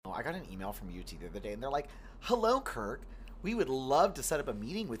I got an email from UT the other day, and they're like, "Hello, Kirk. We would love to set up a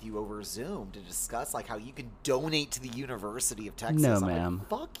meeting with you over Zoom to discuss like how you can donate to the University of Texas." No, I'm ma'am. like,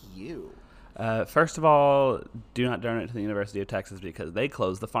 fuck you. First of all, do not donate to the University of Texas because they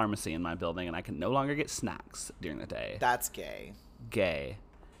closed the pharmacy in my building and I can no longer get snacks during the day. That's gay. Gay.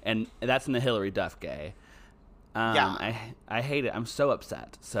 And that's in the Hillary Duff gay. Yeah. I hate it. I'm so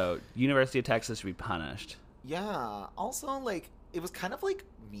upset. So, University of Texas should be punished. Yeah. Also, like, it was kind of like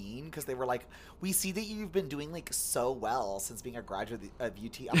mean because they were like, "We see that you've been doing like so well since being a graduate of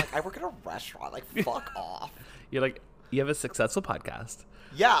UT." I'm like, "I work at a restaurant. Like, fuck off." You're like, you have a successful podcast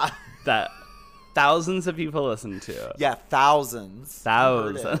Yeah. that thousands of people listen to. Yeah, thousands.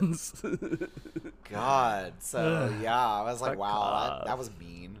 Thousands. God. So yeah, I was like, Fuck wow, off. that was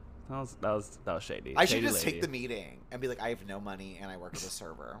mean. That was shady. I should Shady just lady. take the meeting and be like, I have no money and I work as a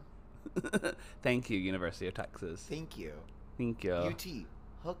server. Thank you, University of Texas. Thank you. Thank you. UT,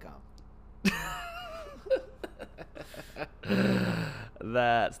 hook 'em.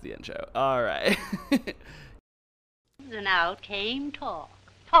 That's the intro. All right. And out came talk.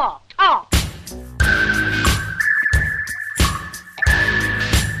 Talk, talk.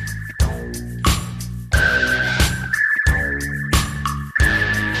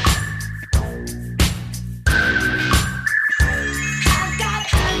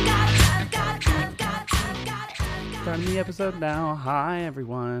 Starting the episode now. Hi,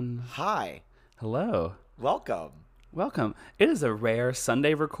 everyone. Hi. Hello. Welcome. Welcome. It is a rare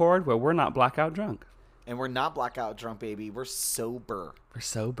Sunday record where we're not blackout drunk. And we're not blackout drunk, baby. We're sober. We're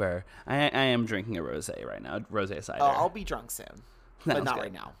sober. I am drinking a rosé right now. Rosé cider. Oh, I'll be drunk soon. But Sounds not good.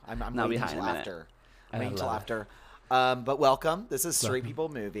 right now. I'm I'll be waiting high in until a minute. after. I I'm waiting until love after. But welcome. This is Straight People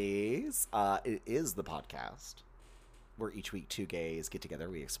Movies. It is the podcast where each week two gays get together.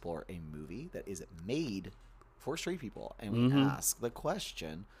 We explore a movie that is made for straight people. And we ask the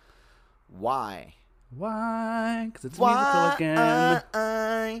question, why? Why? Because it's musical again.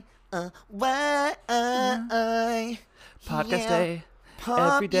 Why? Podcast Yeah. day.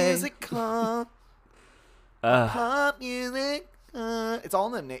 Pop Every day. music, pop music. It's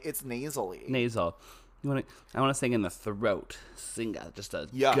all in it's nasally. Nasal. I want to sing in the throat. Sing just a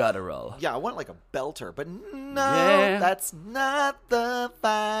Yeah. guttural. Yeah, I want like a belter, but no, Yeah. that's not the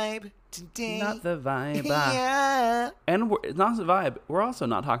vibe today. Not the vibe. Yeah. And it's not the vibe. We're also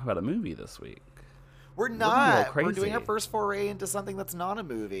not talking about a movie this week. We're a not. little We're doing crazy. our first foray into something that's not a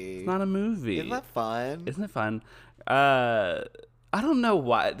movie. It's not a movie. Isn't that fun? Isn't it fun? I don't know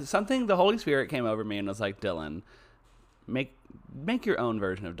why. The Holy Spirit came over me and was like, Dylan, make your own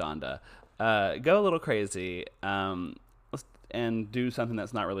version of Donda. Go a little crazy and do something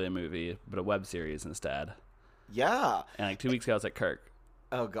that's not really a movie, but a web series instead. Yeah. And like 2 weeks ago, I was like, Kirk,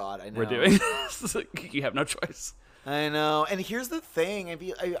 Oh, God, I know. we're doing this. You have no choice. I know. And here's the thing.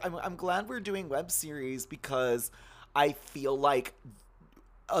 I'm glad we're doing web series because I feel like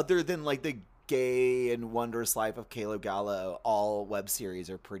other than like the Gay and Wondrous Life of Caleb Gallo, all web series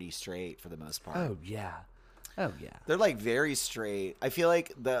are pretty straight for the most part. Oh, yeah. They're like very straight. I feel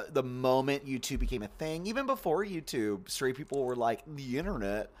like the moment YouTube became a thing, even before YouTube, straight people were like, the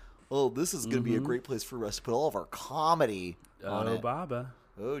internet, oh, this is going to be a great place for us to put all of our comedy on Oh, it. Baba.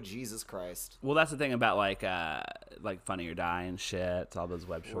 Oh, Jesus Christ. Well, that's the thing about like Funny or Die and shit. All those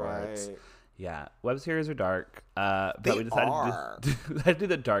web shorts. Right. Yeah, web series are dark. But They we decided are. to do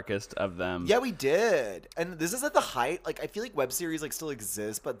the darkest of them. Yeah, we did. And this is at the height. Like, I feel like web series like still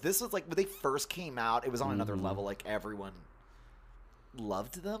exist, but this was like when they first came out, it was on another level. Like, everyone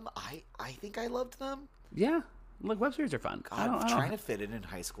loved them. I think I loved them. Yeah. Like, web series are fun. God, trying to fit it in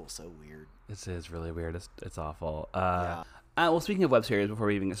high school is so weird. This is really weird. It's awful. Yeah. Well, speaking of web series, before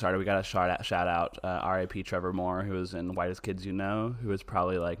we even get started, we got to shout out R.I.P. Trevor Moore, who was in Whitest Kids You Know, who was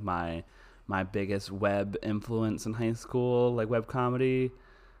probably like my biggest web influence in high school, like web comedy,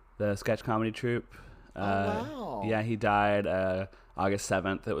 the sketch comedy troupe. Wow. Yeah, he died August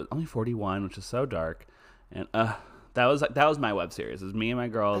 7th. It was only 41, which is so dark. And that was my web series. It was me and my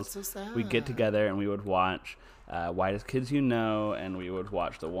girls. That's so sad. We'd get together and we would watch Whitest Kids You Know, and we would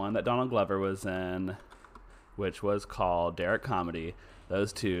watch the one that Donald Glover was in, which was called Derek Comedy.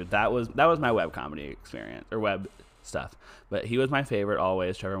 Those two. That was my web comedy experience, or web stuff. But he was my favorite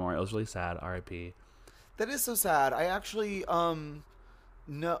always, Trevor Moore. It was really sad. R.I.P. That is so sad. I actually,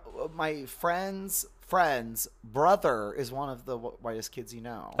 no, my friend's brother is one of the Whitest Kids You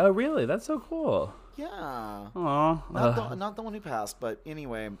Know. Oh, really? That's so cool. Yeah. Aw. Not the one who passed, but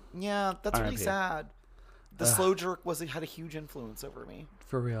anyway, yeah, that's really R.I.P. sad. The slow jerk had a huge influence over me.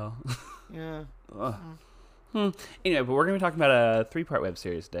 For real. Yeah. Anyway, but we're going to be talking about a 3-part web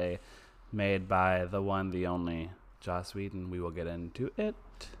series today made by the one, the only Joss Whedon. We will get into it.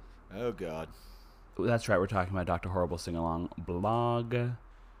 Oh, God. That's right. We're talking about Dr. Horrible Sing Along blog.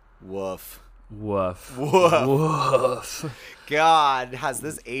 Woof. Woof. Woof. Woof. God, has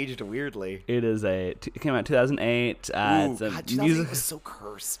this aged weirdly? It came out in 2008. Ooh, It's a God, 2008 music. was so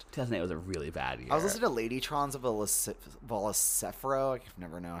cursed. 2008 was a really bad year. I was listening to Ladytron's Volocefero. I can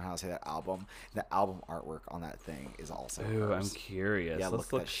never know how to say that album. The album artwork on that thing is also Ooh, I'm cursed. curious. Yeah,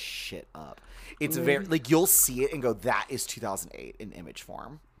 Let's look that shit up. It's very, like, you'll see it and go, that is 2008 in image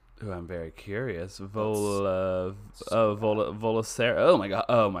form. Ooh, I'm very curious. Volacero.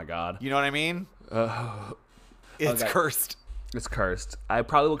 Oh my god. You know what I mean? It's Okay. cursed. It's cursed. I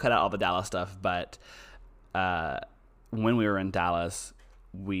probably will cut out all the Dallas stuff, but when we were in Dallas,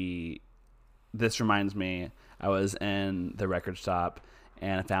 this reminds me, I was in the record shop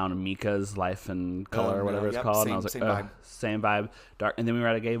and I found Mika's Life in Color, or whatever it's Yep, called. same- And I was like, same oh, vibe. same vibe. Dark. And then we were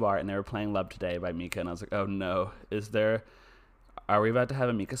at a gay bar and they were playing Love Today by Mika. And I was like, oh no, are we about to have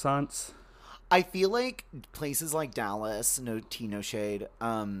a Mika Sans? I feel like places like Dallas, no tea, no shade,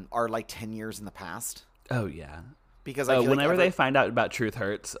 are like 10 years in the past. Oh yeah. Because I feel Whenever like they find out about Truth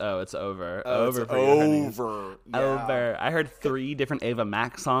Hurts, it's over. it's Over for you, honey. over. Yeah. Over. I heard 3 different Ava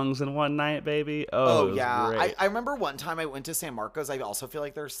Max songs in one night, baby. Oh, Oh, it was yeah. great. I remember one time I went to San Marcos. I also feel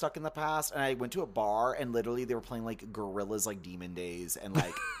like they're stuck in the past. And I went to a bar and literally they were playing like Gorillaz, like Demon Days and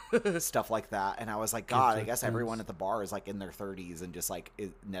like stuff like that. And I was like, God, I guess everyone at the bar is like in their 30s and just like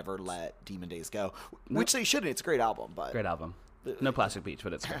never let Demon Days go. Which they shouldn't. It's a great album. But Great album. No Plastic Beach,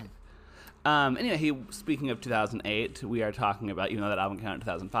 but it's great. Anyway, speaking of 2008, we are talking about, even though that album came out in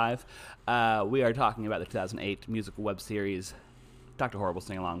 2005, we are talking about the 2008 musical web series Dr. Horrible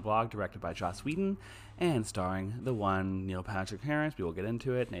Sing Along blog, directed by Joss Whedon and starring the one Neil Patrick Harris. We will get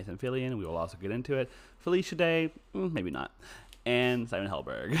into it. Nathan Fillion, we will also get into it. Felicia Day, maybe not. And Simon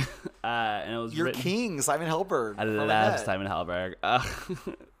Helberg. And it was You're written... king, Simon Helberg. I love Simon Helberg.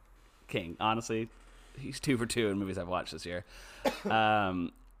 King, honestly. He's 2 for 2 in movies I've watched this year.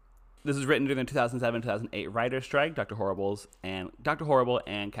 This was written during the 2007-2008 writer's strike. Dr. Horrible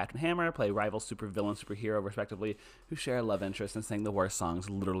and Captain Hammer play rival supervillain, superhero, respectively, who share a love interest and sing the worst songs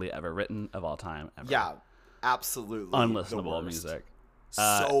literally ever written of all time. Ever. Yeah, absolutely. Unlistenable music.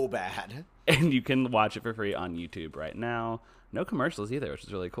 So bad. And you can watch it for free on YouTube right now. No commercials either, which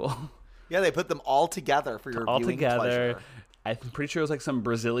is really cool. Yeah, they put them all together for your All viewing together. pleasure. I'm pretty sure it was like some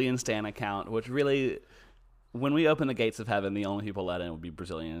Brazilian Stan account, which really... When we open the gates of heaven, the only people let in would be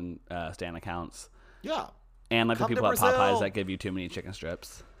Brazilian Stan accounts. Yeah. And like Come the to people at Brazil. Popeyes that give you too many chicken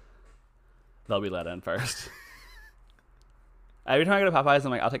strips. They'll be let in first. Every time I go to Popeyes,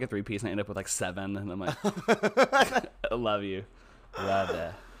 I'm like, I'll take a 3-piece and I end up with like 7. And I'm like, I love you. Love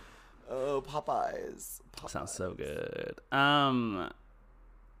it. Oh, Popeyes. Sounds so good.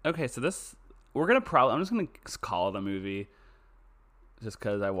 Okay, so I'm just gonna call it a movie. Just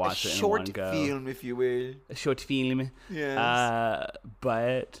because I watched it in one Short go. film, if you will. A short film. Yes.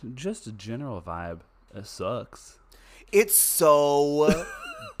 But just a general vibe. It sucks. It's so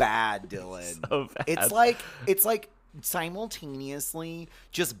bad, Dylan. So bad. It's like simultaneously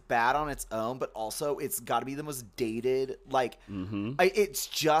just bad on its own, but also it's got to be the most dated. Like, it's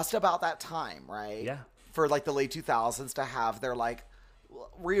just about that time, right? Yeah. For like the late 2000s to have their like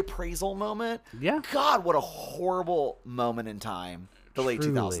reappraisal moment. Yeah. God, what a horrible moment in time the late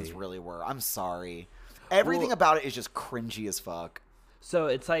Truly. 2000s really were. I'm sorry. Everything about it is just cringy as fuck. So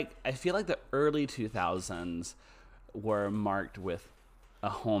it's like, I feel like the early 2000s were marked with a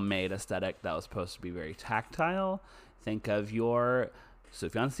homemade aesthetic that was supposed to be very tactile. Think of your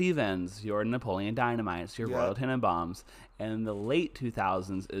Sufjan Stevens, your Napoleon Dynamites, your Yeah. Royal Tenenbaums. And the late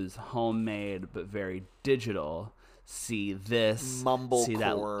 2000s is homemade but very digital. See this, see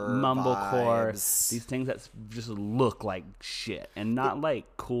that mumblecore, vibes. these things that just look like shit, and not like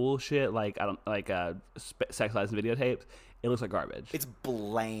cool shit like sexualized videotapes. It looks like garbage. It's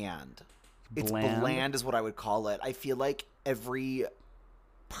bland. It's Bland? bland is what I would call it. I feel like every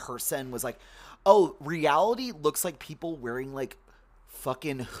person was like, oh, reality looks like people wearing like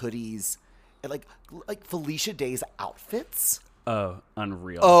fucking hoodies and like Felicia Day's outfits. Oh,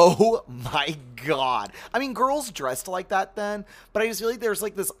 unreal. Oh my God. I mean, girls dressed like that then, but I just feel like there's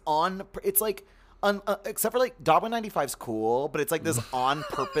like this it's like, except for like Dogma 95's cool, but it's like this on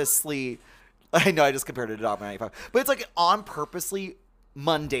purposely, I know I just compared it to Dogma 95, but it's like on purposely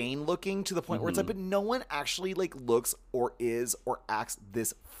mundane looking to the point where it's like, but no one actually like looks or is or acts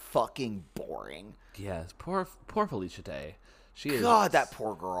this fucking boring. Yes, poor Felicia Day. She is. God, that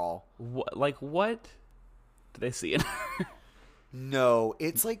poor girl. What do they see in her? No,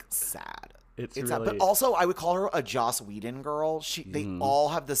 it's like sad. It's sad. really- But also, I would call her a Joss Whedon girl. They all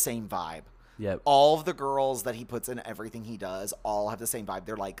have the same vibe. Yep. All of the girls that he puts in everything he does all have the same vibe.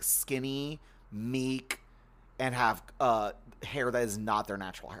 They're like skinny, meek, and have hair that is not their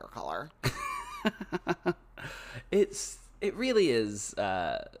natural hair color. It really is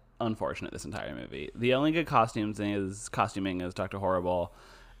unfortunate, this entire movie. The only good costuming is Dr. Horrible.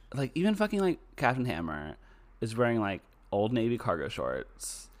 Like, even fucking like Captain Hammer is wearing like old Navy cargo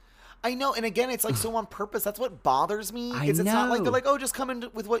shorts. I know, and again, it's like so on purpose. That's what bothers me. I It's not like know. they're like, oh, just come in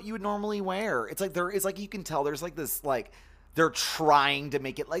with what you would normally wear. It's like there is like you can tell there's like this like they're trying to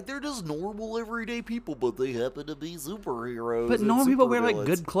make it like they're just normal everyday people, but they happen to be superheroes. But and normal people wear like supervillains.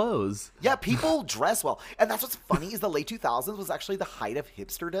 good clothes. Yeah, people dress well. And that's what's funny is the late 2000s was actually the height of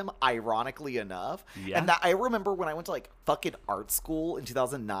hipsterdom, ironically enough. Yeah. And that I remember when I went to like fucking art school in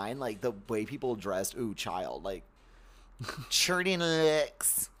 2009, like the way people dressed, like churning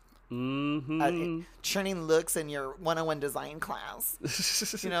looks. Mm-hmm. Churning looks in your 101 design class.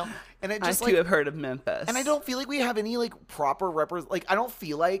 You know? And it just I like too have heard of Memphis. and I don't feel like we have any like proper like I don't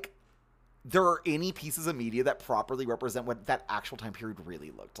feel like there are any pieces of media that properly represent what that actual time period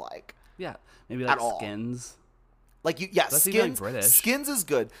really looked like. Yeah, maybe like At all. Skins. Like That's even, like, Skins. British. Skins is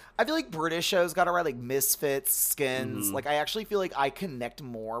good. I feel like British shows got it right, like Misfits, Skins. Mm-hmm. Like I actually feel like I connect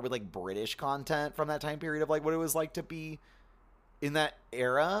more with like British content from that time period of like what it was like to be in that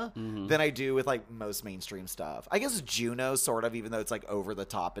era Mm-hmm. than I do with like most mainstream stuff. I guess Juno sort of, even though it's like over the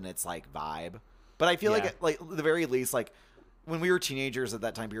top and it's like vibe. But I feel Yeah. like at the very least, like when we were teenagers at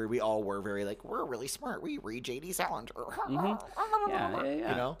that time period, we all were very like, we're really smart. We read J.D. Salinger. Yeah. You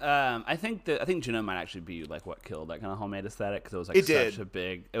know? I think Juno might actually be like what killed that kind of homemade aesthetic, because it was like It did.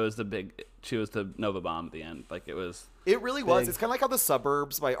 she was the Nova bomb at the end. Like it was. It really was. Big. It's kind of like how The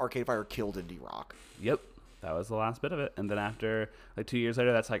Suburbs by Arcade Fire killed indie rock. Yep. That was the last bit of it. And then after, like 2 years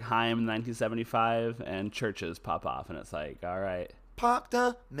later, that's like Haim in 1975, and Churches pop off, and it's like, all right.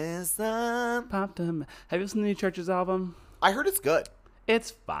 Optimism. Popped them. Have you listened to the new Churches album? I heard it's good.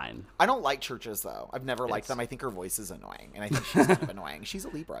 It's fine. I don't like Churches, though. I've never liked It's- them. I think her voice is annoying, and I think she's kind of annoying. She's a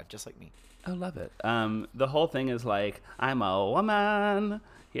Libra, just like me. I love it. The whole thing is like, I'm a woman,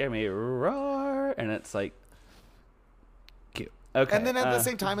 hear me roar, and it's like, cute. Okay. And then at the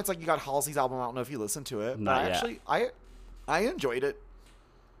same time, it's like you got Halsey's album. I don't know if you listened to it, but Not I yet. actually, I enjoyed it.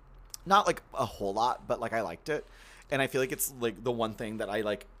 Not like a whole lot, but like I liked it. And I feel like it's like the one thing that I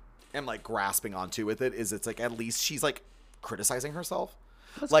like am like grasping onto with it is it's like at least she's like criticizing herself.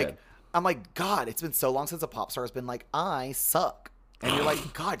 That's like good. I'm like, God, it's been so long since a pop star has been like, I suck. And you're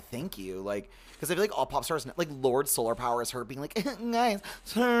like, God, thank you. Like, because I feel like all pop stars, like Lord Solar Power, is her being like, guys,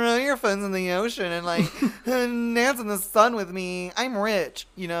 throw your phones in the ocean and like dance in the sun with me. I'm rich,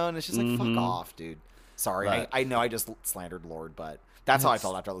 you know? And it's just like, fuck off, dude. Sorry, Right. I know I just slandered Lord, but that's how I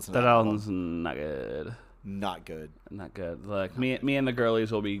felt after listening to that that album. album's not good. Not good. Not good. Like me and the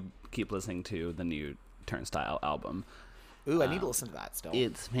girlies will keep listening to the new Turnstile album. Ooh, I need to listen to that still.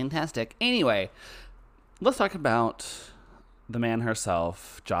 It's fantastic. Anyway, let's talk about the man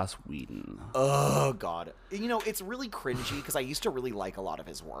herself, Joss Whedon. Oh, God. You know, it's really cringy because I used to really like a lot of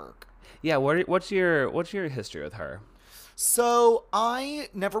his work. Yeah, what's your history with her? So I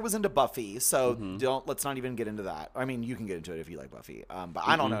never was into Buffy, so Mm-hmm. let's not even get into that. I mean, you can get into it if you like Buffy, but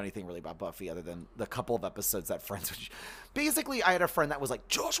I don't know anything really about Buffy other than the couple of episodes that Friends. Which, basically, I had a friend that was like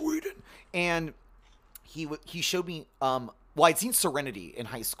Joss Whedon, and he showed me. Well, I'd seen Serenity in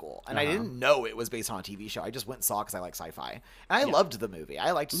high school, and I didn't know it was based on a TV show. I just went and saw it because I like sci-fi, and I loved the movie.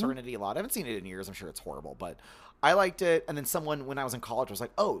 I liked Serenity a lot. I haven't seen it in years. I'm sure it's horrible, but I liked it. And then someone, when I was in college, was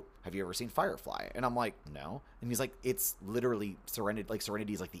like, "Oh, have you ever seen Firefly?" And I'm like, "No." And he's like, "It's literally Serenity. Like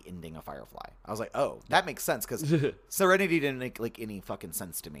Serenity is like the ending of Firefly." I was like, "Oh, that makes sense," because Serenity didn't make like any fucking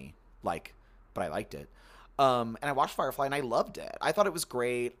sense to me. Like, but I liked it. And I watched Firefly and I loved it. I thought it was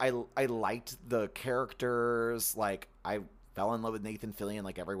great. I liked the characters. Like, I fell in love with Nathan Fillion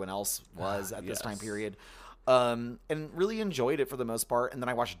like everyone else was at this time Yes. period. And really enjoyed it for the most part. And then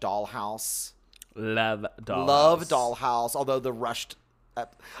I watched Dollhouse. Love Dollhouse. Love Dollhouse, although the rushed.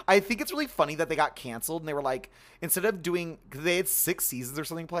 I think it's really funny that they got canceled and they were like, instead of doing, because they had 6 seasons or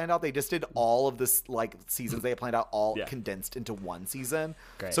something planned out, they just did all of this like seasons they had planned out all Yeah. condensed into one season.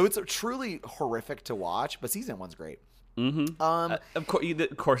 Great. So it's truly horrific to watch, but season 1's great.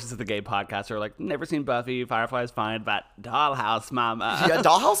 Of course, it's the gay podcast are like, never seen Buffy, Firefly's fine, but Dollhouse, mama. Yeah,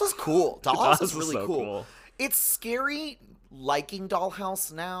 Dollhouse is cool. Dollhouse Dollhouse is is really so cool. cool. It's scary liking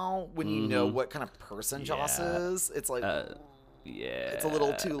Dollhouse now when you know what kind of person Joss Yeah. is. It's like Yeah. it's a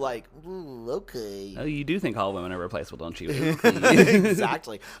little too like, ooh, okay. Oh, you do think all women are replaceable, don't you?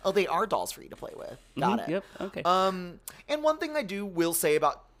 Exactly. Oh, they are dolls for you to play with. Got it. Yep. Okay. And one thing I will say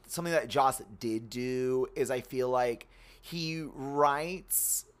about something that Joss did do is I feel like he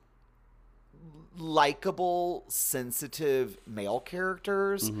writes likable, sensitive male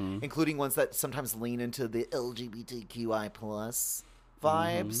characters, including ones that sometimes lean into the LGBTQI plus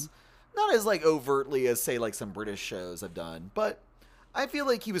vibes. Not as like overtly as say like some British shows have done, but I feel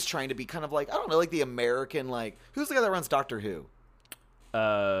like he was trying to be kind of like, I don't know, like the American, like, who's the guy that runs Doctor Who?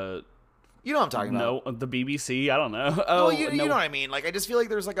 You know what I'm talking about. No, the BBC. I don't know. Well, you know what I mean. Like, I just feel like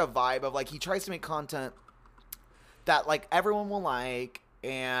there's like a vibe of like he tries to make content that like everyone will like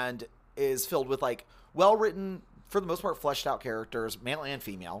and is filled with like well written, for the most part, fleshed out characters, male and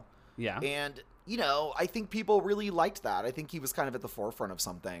female. Yeah. And you know, I think people really liked that. I think he was kind of at the forefront of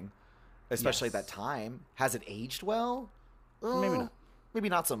something, especially at that time. Has it aged well? Maybe not. Maybe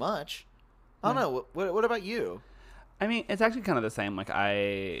not so much. I don't know. What about you? I mean, it's actually kind of the same. Like,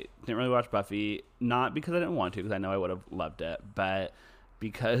 I didn't really watch Buffy, not because I didn't want to, because I know I would have loved it, but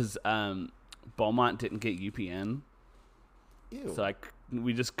because Beaumont didn't get UPN. Ew. So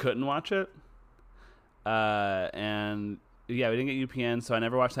we just couldn't watch it. And yeah, we didn't get UPN, so I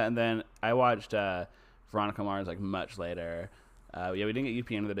never watched that. And then I watched Veronica Mars like much later. Yeah, we didn't get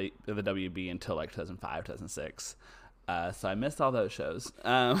UPN of the WB until like 2005, 2006. So I missed all those shows.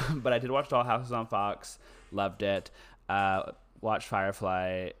 But I did watch Dollhouse on Fox. Loved it. Watched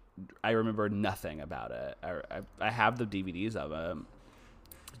Firefly. I remember nothing about it. I have the DVDs of them.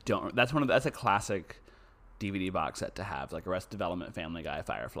 That's a classic DVD box set to have, like Arrested Development, Family Guy,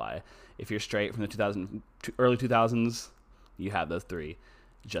 Firefly. If you're straight from the early 2000s, you have those three,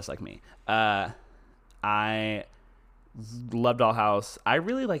 just like me. I loved Dollhouse. I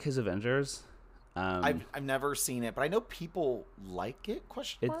really like his Avengers. I've never seen it, but I know people like it.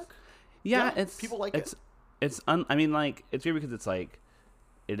 Question mark? Yeah, people like it. I mean, like, it's weird because it's like,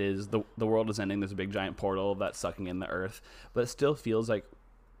 it is the world is ending. There's a big giant portal that's sucking in the earth, but it still feels like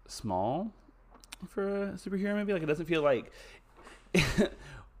small for a superhero movie. Like, it doesn't feel like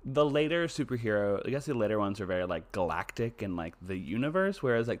the later superhero. I guess the later ones are very like galactic and like the universe,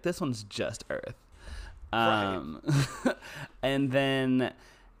 whereas like this one's just Earth. Right. And then,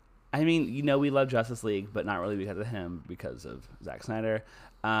 I mean, you know, we love Justice League, but not really because of him, because of Zack Snyder.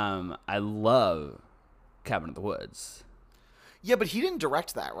 I love Cabin in the Woods. Yeah, but he didn't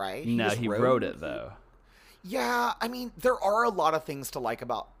direct that, right? No, he wrote it, though. Yeah, I mean, there are a lot of things to like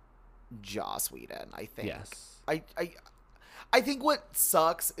about Joss Whedon, I think. Yes. I think what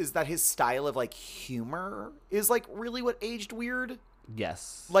sucks is that his style of, like, humor is, like, really what aged weird.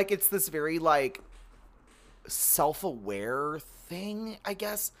 Yes. Like, it's this very, like, self-aware thing, I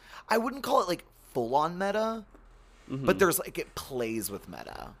guess. I wouldn't call it, like, full-on meta, but there's, like, it plays with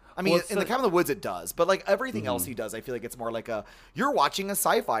meta. I mean, in the Cabin in the Woods, it does. But, like, everything else he does, I feel like it's more like you're watching a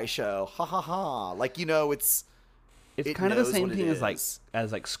sci-fi show. Ha, ha, ha. Like, you know, it's kind of the same thing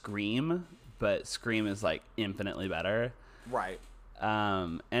as Scream, but Scream is, like, infinitely better. Right.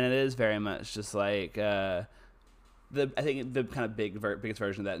 And it is very much just like, I think the kind of biggest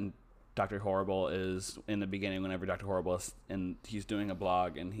version of that in Dr. Horrible is in the beginning, whenever Dr. Horrible is, and he's doing a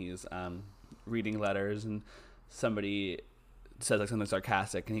blog and he's reading letters, and somebody says like something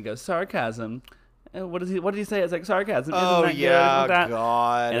sarcastic, and he goes, sarcasm. And what did he say? It's like sarcasm. Oh, Isn't that yeah, good?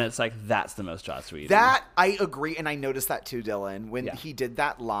 God. And it's like, that's the most Joss Whedon. That, I agree, and I noticed that too, Dylan. When Yeah. he did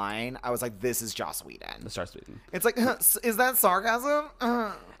that line, I was like, this is Joss Whedon. The Joss Whedon. It's like, is that sarcasm?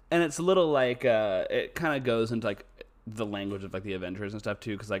 And it's a little like, it kind of goes into like the language of like the Avengers and stuff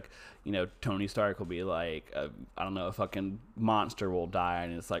too, because like, you know, Tony Stark will be like, I don't know, a fucking monster will die,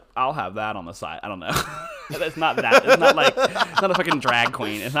 and it's like, I'll have that on the side. I don't know. It's not that. It's not like, it's not a fucking drag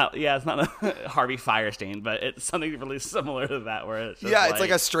queen. It's not a Harvey Firestein, but it's something really similar to that, where it's just it's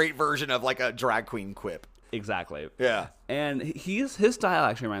like a straight version of like a drag queen quip. Exactly. Yeah. And his style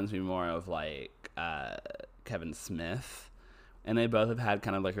actually reminds me more of like Kevin Smith. And they both have had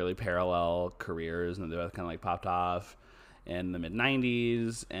kind of like really parallel careers, and they both kind of like popped off in the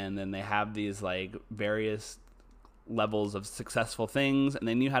mid-90s. And then they have these like various levels of successful things, and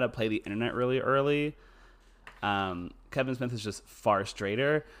they knew how to play the internet really early. Kevin Smith is just far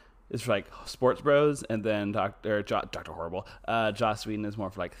straighter. It's for like sports bros, and then Dr. Horrible. Joss Whedon is more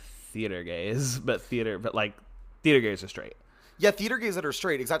for like theater gays, but theater gays are straight. Yeah, theater gays that are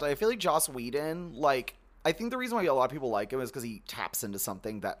straight, exactly. I feel like Joss Whedon, like, I think the reason why a lot of people like him is because he taps into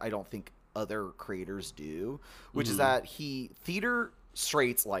something that I don't think other creators do, which is that theater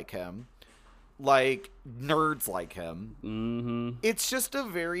straights like him, like nerds like him. Mm-hmm. It's just a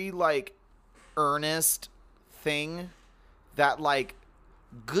very like earnest thing that like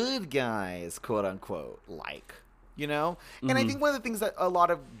good guys, quote unquote, like, you know? And I think one of the things that a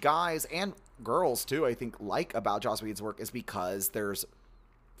lot of guys and girls too, I think, like about Joss Whedon's work is because there's,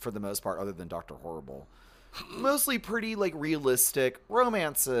 for the most part, other than Dr. Horrible, mostly pretty like realistic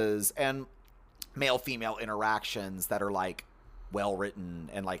romances and male-female interactions that are like well written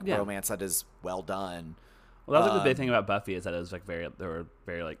and like romance that is well done. Well, that's like the big thing about Buffy is that it was like there were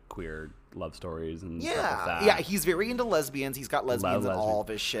very like queer love stories and stuff like that. Yeah, he's very into lesbians. He's got lesbians in all of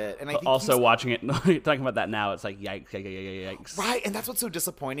his shit. And I think also watching it, talking about that now, it's like yikes. Right, and that's what's so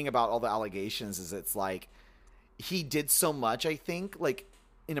disappointing about all the allegations is it's like he did so much, I think, like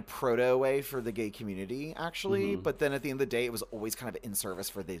in a proto way for the gay community, actually. But then at the end of the day, it was always kind of in service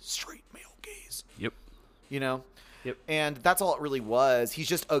for the straight male gays. Yep. You know? Yep. And that's all it really was. He's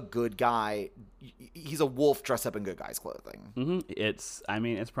just a good guy. He's a wolf dressed up in good guy's clothing. It's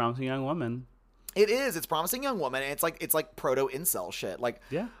promising young woman. It is. It's promising young woman. And it's like proto incel shit. Like,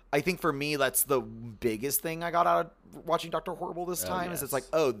 I think for me, that's the biggest thing I got out of watching Dr. Horrible this time. Is it's like,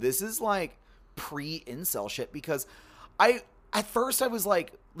 oh, this is like pre incel shit. Because at first I was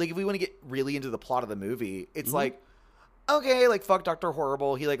like if we want to get really into the plot of the movie, it's like, okay, like fuck Dr.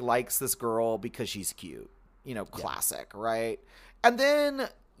 Horrible. He like likes this girl because she's cute. You know, classic, right? And then,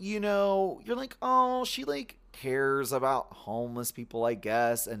 you know, you're like, oh, she like cares about homeless people, I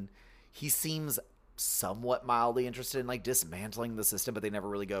guess. And he seems somewhat mildly interested in like dismantling the system, but they never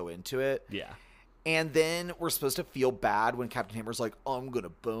really go into it. Yeah. And then we're supposed to feel bad when Captain Hammer's like, oh, I'm going to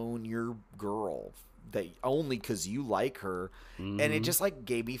bone your girl that only because you like her. And it just like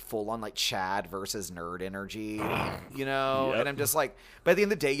gave me full on like Chad versus nerd energy, you know? And I'm just like, but at the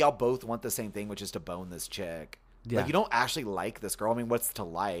end of the day, y'all both want the same thing, which is to bone this chick. Like, you don't actually like this girl. I mean, what's to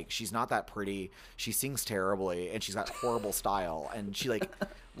like? She's not that pretty. She sings terribly, and she's got horrible style. And she like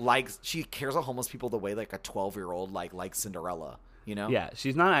she cares about homeless people the way like a 12-year-old likes Cinderella, you know? Yeah,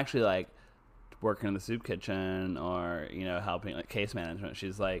 she's not actually like working in the soup kitchen or, you know, helping like case management.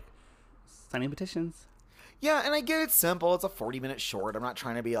 She's like signing petitions. Yeah, and I get it's simple. It's a 40-minute short. I'm not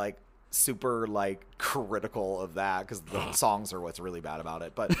trying to be like super like critical of that because the songs are what's really bad about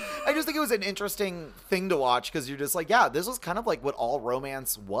it. But I just think it was an interesting thing to watch because you're just like, yeah, this was kind of like what all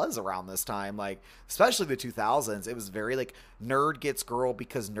romance was around this time. Like, especially the 2000s. It was very like nerd gets girl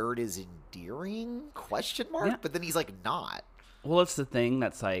because nerd is endearing, ? Yeah. But then he's like not. Well, it's the thing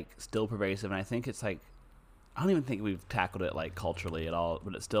that's like still pervasive. And I think it's like, I don't even think we've tackled it like culturally at all,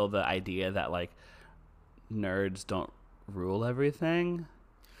 but it's still the idea that like nerds don't rule everything.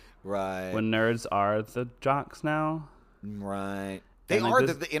 Right. When nerds are the jocks now. Right. They And, like, are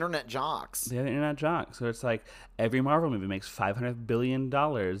this- the internet jocks. They're the internet jocks. So it's like every Marvel movie makes $500 billion.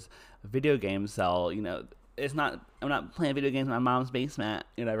 Video games sell, you know, I'm not playing video games in my mom's basement,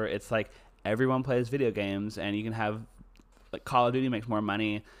 whatever. It's like everyone plays video games and you can have, like Call of Duty makes more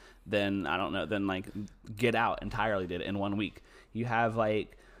money than, I don't know, than like Get Out entirely did in 1 week. You have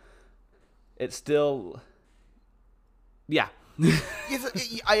like, it's still, yeah.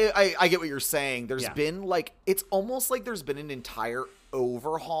 I get what you're saying. There's Yeah. been like, it's almost like there's been an entire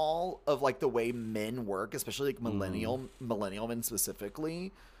overhaul of like the way men work, especially like millennial men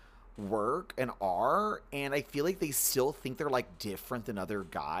specifically work and are. And I feel like they still think they're like different than other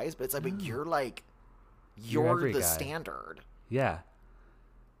guys, but it's like, but you're like, you're every the guy. standard. Yeah.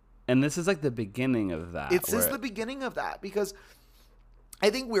 And this is like the beginning of that. It's just the beginning of that because I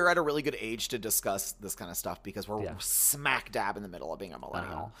think we're at a really good age to discuss this kind of stuff because we're smack dab in the middle of being a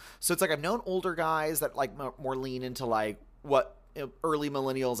millennial. So it's like I've known older guys that like more lean into like what early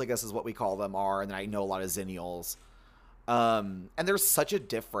millennials, I guess is what we call them, are. And then I know a lot of zennials. And there's such a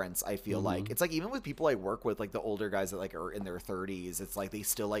difference, I feel like. It's like even with people I work with, like the older guys that like are in their 30s, it's like they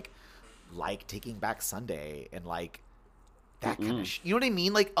still like Taking Back Sunday and like that kind of you know what I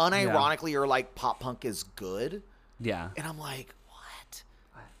mean? Like unironically or like pop punk is good. Yeah. And I'm like, what?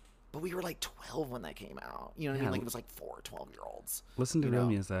 But we were like 12 when that came out. You know what I mean? Like it was like 4 12-year-olds. Listen to real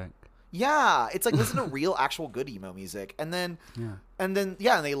music. Yeah, it's like listen to real, actual good emo music, and then and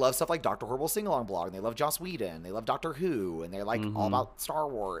they love stuff like Dr. Horrible Sing Along Blog, and they love Joss Whedon, they love Doctor Who, and they're like all about Star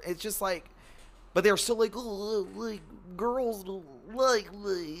Wars. It's just like, but they're still like, oh, like girls don't like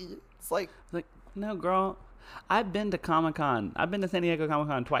me. It's like no, girl. I've been to Comic-Con. I've been to San Diego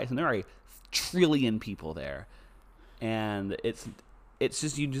Comic-Con twice, and there are a trillion people there, and it's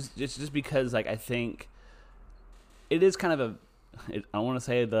just because like I think it is kind of a. I don't want to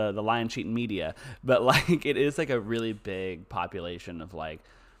say the lion cheating media, but like it is like a really big population of like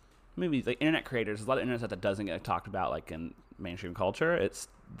movies, like internet creators. There's a lot of internet stuff that doesn't get talked about like in mainstream culture. It's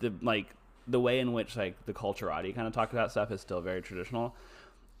the way in which like the culturati kind of talk about stuff is still very traditional.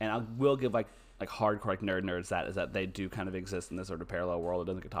 And I will give like hardcore like nerds that they do kind of exist in this sort of parallel world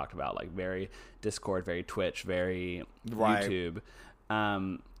that doesn't get talked about, like very Discord, very Twitch, very YouTube.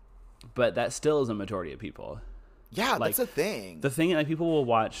 But that still is a majority of people. Yeah, like, that's a thing. The thing, like, people will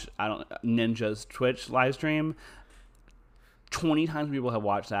watch, Ninja's Twitch live stream. 20 times more people have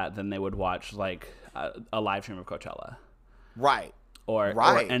watched that than they would watch like a live stream of Coachella. Right. Or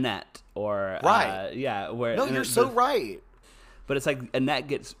Annette. Or right. Where no, you're so right. But it's like Annette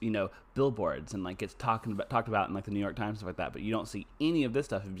gets, billboards and like gets talked about in like the New York Times and stuff like that. But you don't see any of this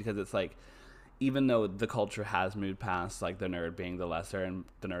stuff because it's like, even though the culture has moved past like the nerd being the lesser and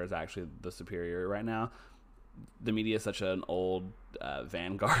the nerd is actually the superior right now, the media is such an old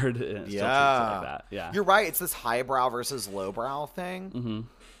vanguard. And it still treats it like that. Yeah, you're right. It's this highbrow versus lowbrow thing. Mm-hmm.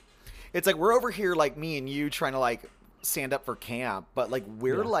 It's like we're over here, like me and you, trying to like stand up for camp, but like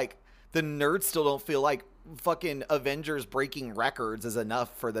we're like the nerds still don't feel like fucking Avengers breaking records is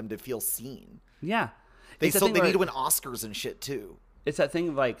enough for them to feel seen. Yeah, they need to win Oscars and shit too. It's that thing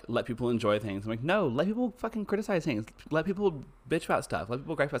of like, let people enjoy things. I'm like, no, let people fucking criticize things. Let people bitch about stuff. Let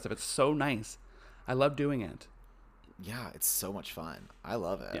people gripe about stuff. It's so nice. I love doing it. Yeah, it's so much fun. I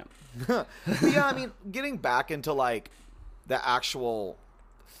love it. Yeah. But yeah, I mean, getting back into like the actual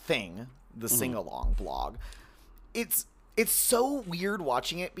thing, the sing-along blog, it's so weird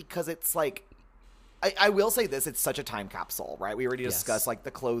watching it because it's like, I will say this, it's such a time capsule, right? We already discussed like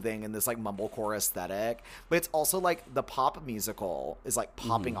the clothing and this like mumblecore aesthetic, but it's also like the pop musical is like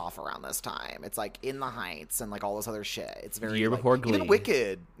popping off around this time. It's like In the Heights and like all this other shit. It's very year before Glee. Even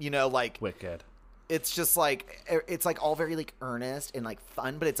Wicked, like Wicked. It's just like, it's like all very like earnest and like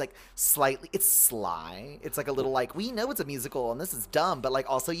fun, but it's like it's sly. It's like a little like, we know it's a musical and this is dumb, but like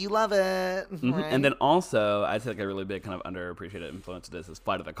also you love it. Right? And then also, I'd say like a really big kind of underappreciated influence of this is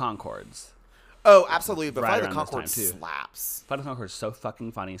Flight of the Conchords. Oh, absolutely. But Right Flight of the around this Conchords time, too. slaps. Flight of the Conchords is so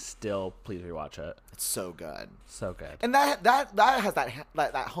fucking funny. Still, please rewatch it. It's so good. So good. And that has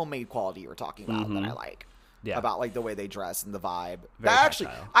that homemade quality you were talking about that I like. Yeah. About like the way they dress and the vibe. Very That actually,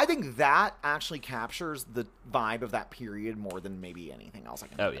 tactile. I think that actually captures the vibe of that period more than maybe anything else I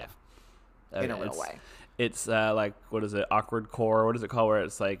can think of. In a real way. It's like, what is it? Awkward core. What is it called? Where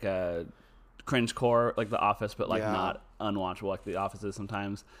it's like cringe core, like The Office, but like not unwatchable like The Office is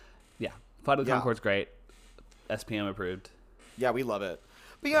sometimes. Yeah. Flight of the Conchords, great. SPM approved. Yeah, we love it.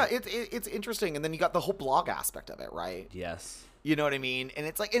 But yeah, it's interesting. And then you got the whole blog aspect of it, right? Yes. You know what I mean? And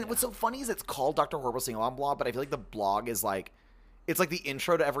it's like, and what's so funny is it's called Dr. Horrible Sing-Along Blog, but I feel like the blog is like, it's like the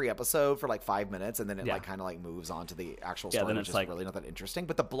intro to every episode for like 5 minutes, and then it like kind of like moves on to the actual story, then which it's is like, really not that interesting.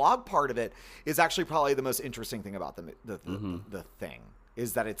 But the blog part of it is actually probably the most interesting thing about the thing,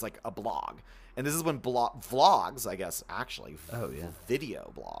 is that it's like a blog. And this is when vlogs, I guess, actually,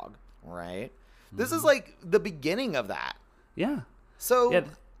 video blog, right? This is like the beginning of that. Yeah. So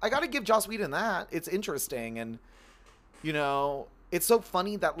I got to give Joss Whedon that. It's interesting. And, it's so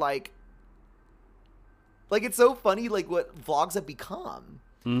funny that it's so funny, like what vlogs have become.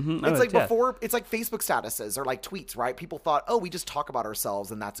 Mm-hmm. It's like before, it's like Facebook statuses or like tweets, right? People thought, oh, we just talk about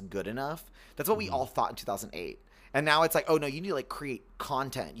ourselves and that's good enough. That's what we all thought in 2008. And now it's like, oh no, you need to like create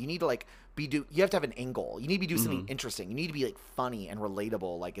content. You need to like you have to have an angle. You need to be doing something interesting. You need to be like funny and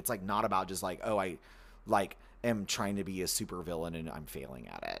relatable. Like it's like not about just like, oh, I like am trying to be a super villain and I'm failing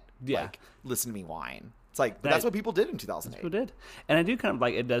at it. Yeah. Like, listen to me whine. It's like, but that's what people did in 2008. People did. And I do kind of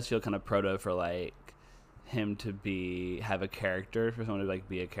like, it does feel kind of proto for like him to have a character, for someone to like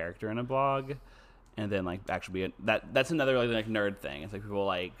be a character in a blog, and then like actually be that's another like nerd thing. It's like people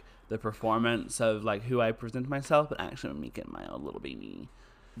like the performance of like who I present myself, but actually make it my own little baby.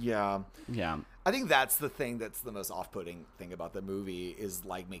 Yeah. I think that's the thing that's the most off-putting thing about the movie is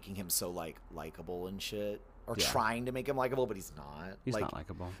like making him so like likable and shit, or trying to make him likable, but he's not. He's like, not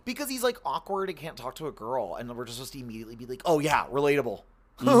likable because he's like awkward and can't talk to a girl, and we're just supposed to immediately be like, oh yeah, relatable.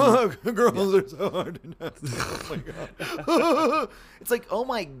 Girls are so hard to know. Oh my god. It's like, oh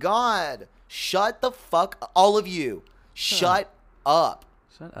my god, shut the fuck, all of you, shut up.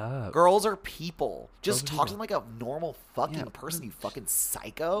 Shut up. Girls are people. Just talk to them like a normal fucking person, you fucking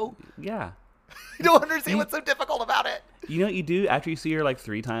psycho. Yeah. You don't understand what's so difficult about it. You know what you do after you see her like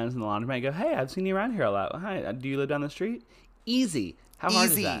 3 times in the laundromat? You go, hey, I've seen you around here a lot. Hi, do you live down the street? Easy. How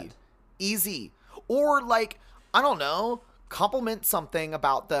hard is that? Easy. Or like, I don't know, compliment something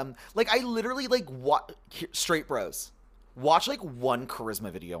about them. Like I literally like straight bros. Watch like one charisma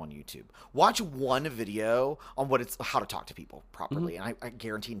video on YouTube. Watch one video on how to talk to people properly. And I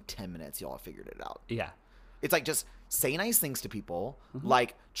guarantee in 10 minutes y'all have figured it out. Yeah. It's like just say nice things to people,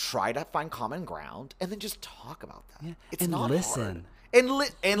 like try to find common ground, and then just talk about that. Yeah. It's and not listen.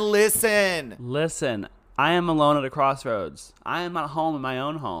 hard. And listen. Listen. I am alone at a crossroads. I am at home in my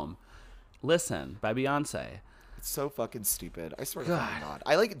own home. Listen by Beyonce. It's so fucking stupid. I swear to God.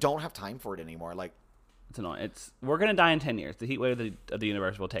 I like don't have time for it anymore. Like it's annoying. We're gonna die in 10 years. The heat wave of the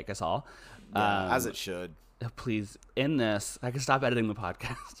universe will take us all. As it should. Please, in this, I can stop editing the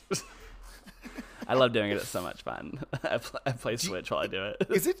podcast. I love doing it. It's so much fun. I play Switch while I do it.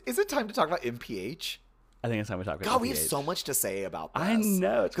 Is it time to talk about MPH? I think it's time we talk about God, MPH. we have so much to say about this. I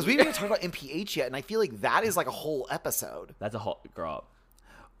know. Because we haven't even talked about MPH yet, and I feel like that is like a whole episode. That's a whole girl.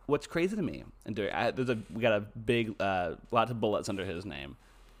 What's crazy to me, and we got a big, lots of bullets under his name,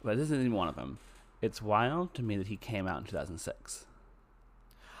 but this isn't even one of them. It's wild to me that he came out in 2006.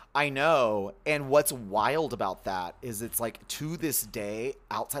 I know, and what's wild about that is it's like, to this day,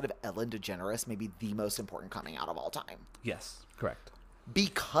 outside of Ellen DeGeneres, maybe the most important coming out of all time. Yes, correct.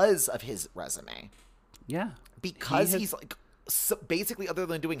 Because of his resume. Yeah. Because he's like, so basically, other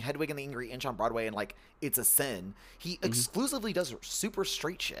than doing Hedwig and the Angry Inch on Broadway and like It's a Sin, he exclusively does super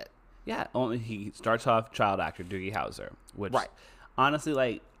straight shit. Yeah, only he starts off child actor Doogie Howser, which honestly,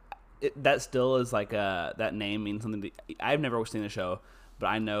 like, that still is like that name means something. I've never seen the show, but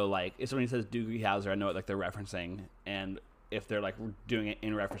I know, like, it's when he says Doogie Howser, I know what, like, they're referencing, and if they're like doing it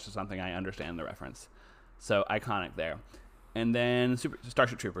in reference to something, I understand the reference. So iconic there. And then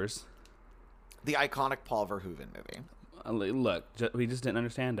Starship Troopers. The iconic Paul Verhoeven movie. Look, we just didn't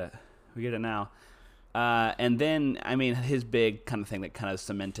understand it. We get it now. And then, I mean, his big kind of thing that kind of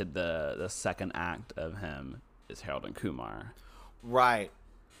cemented the second act of him is Harold and Kumar. Right,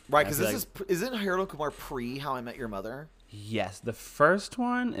 because isn't Harold and Kumar pre How I Met Your Mother? Yes, the first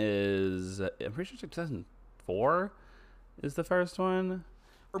one is, I'm pretty sure it's like 2004 is the first one.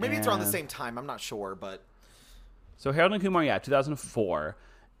 Or maybe it's around the same time, I'm not sure, but... So Harold and Kumar, 2004.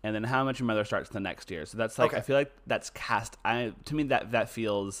 And then How I Met Your Mother starts the next year. So that's like, I feel like that's cast. To me, that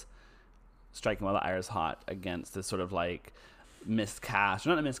feels striking while the iron's hot against this sort of like miscast. Or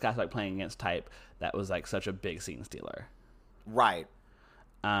not a miscast, like playing against type. That was like such a big scene stealer. Right.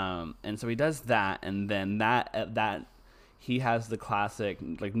 And so he does that. And then that he has the classic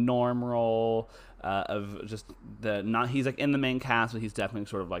like Norm role of just he's like in the main cast, but he's definitely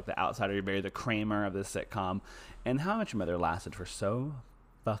sort of like the outsider, very the Kramer of this sitcom. And How I Met Your Mother lasted for so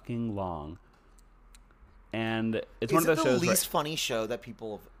fucking long, and it's one of those shows. It's the least funny show that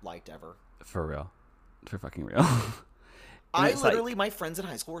people have liked ever. For real, for fucking real. I literally, my friends in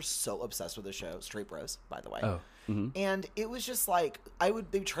high school were so obsessed with the show. Straight Bros, by the way. Oh, and it was just like they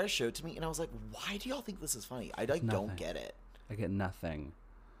would try to show it to me, and I was like, "Why do y'all think this is funny? I don't get it. I get nothing,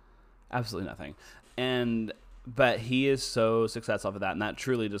 absolutely nothing." But he is so successful off of that, and that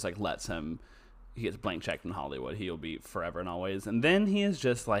truly just like lets him. He gets blank checked in Hollywood. He'll be forever and always. And then he is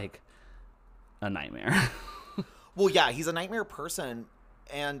just like a nightmare. Well, yeah, he's a nightmare person.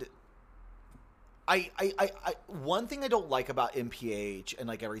 And I one thing I don't like about MPH and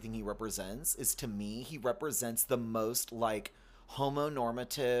like everything he represents is, to me, he represents the most like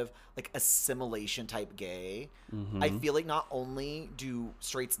homonormative, like assimilation type gay. I feel like not only do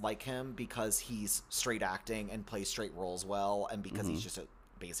straights like him because he's straight acting and plays straight roles well, and because he's just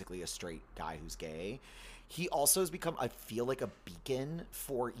basically a straight guy who's gay, he also has become, I feel like, a beacon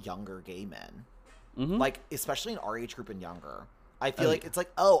for younger gay men, like especially in our age group and younger. I feel like it's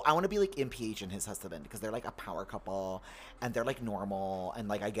like, oh, I want to be like MPH and his husband because they're like a power couple and they're like normal, and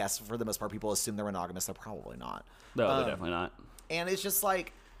like I guess for the most part people assume they're monogamous. They're probably not. No, they're definitely not. And it's just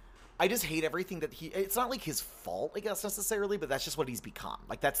like, I just hate everything that it's not like his fault, I guess, necessarily, but that's just what he's become.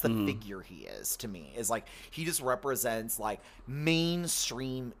 Like, that's the figure he is, to me, is like, he just represents like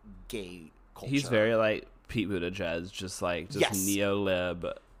mainstream gay culture. He's very like Pete Buttigieg, just neo-lib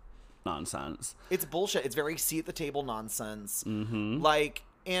nonsense. It's bullshit. It's very seat at the table nonsense. Like,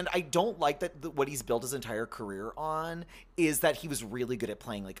 and I don't like that what he's built his entire career on is that he was really good at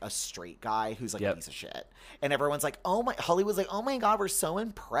playing like a straight guy who's like a piece of shit. And everyone's like, Hollywood's like, oh my God, we're so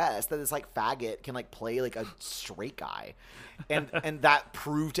impressed that this like faggot can like play like a straight guy. And that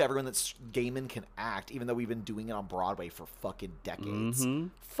proved to everyone that gay men can act, even though we've been doing it on Broadway for fucking decades.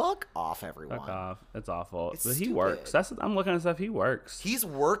 Fuck off, everyone. Fuck off. It's awful. It's but he stupid. works. I'm looking at stuff. He works. He's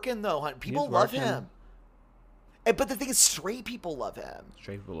working though, hon. People love him. But the thing is, straight people love him.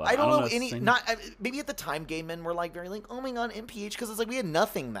 Straight people love him. I don't know any. Maybe at the time, gay men were like very like, oh my God, MPH, because it's like we had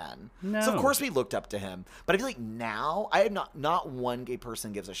nothing then. No. So of course we looked up to him. But I feel like now, I have not one gay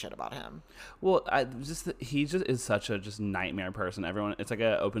person gives a shit about him. Well, he just is such a just nightmare person. Everyone, it's like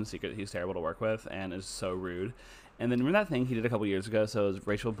an open secret. He's terrible to work with and is so rude. And then remember that thing he did a couple years ago? So it was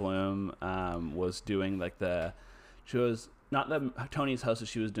Rachel Bloom was doing like she was. Not that Tony's hostess,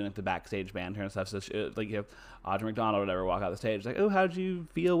 she was doing like the backstage banter and stuff. So she, like, you have Audrey McDonald or whatever walk out the stage, like, oh, how'd you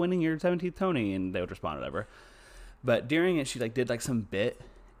feel winning your 17th Tony? And they would respond or whatever. But during it, she like did like some bit,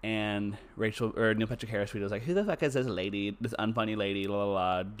 and Neil Patrick Harris was like, who the fuck is this lady, this unfunny lady, la la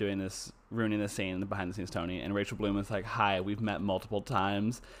la, doing this, ruining this scene, the behind the scenes Tony? And Rachel Bloom was like, hi, we've met multiple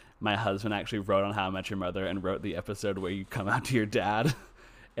times. My husband actually wrote on How I Met Your Mother and wrote the episode where you come out to your dad.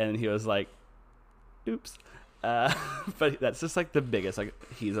 And he was like, Oops. But that's just like the biggest, like,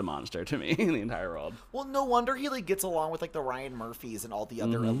 he's a monster to me in the entire world. Well, no wonder he like gets along with like the Ryan Murphys and all the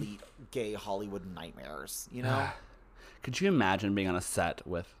other elite gay Hollywood nightmares, you know? Could you imagine being on a set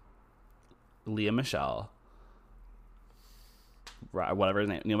with Leah Michele, whatever his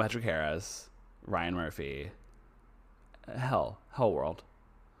name, Neil Patrick Harris, Ryan Murphy? Hell world.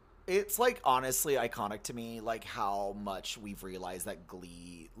 It's like honestly iconic to me, like how much we've realized that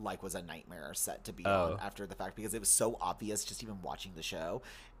Glee like was a nightmare set to be on after the fact, because it was so obvious just even watching the show,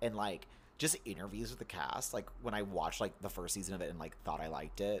 and like just interviews with the cast. Like when I watched like the first season of it and like thought I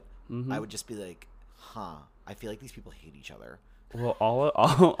liked it, I would just be like, huh, I feel like these people hate each other. Well,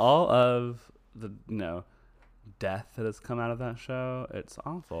 all of the death that has come out of that show, it's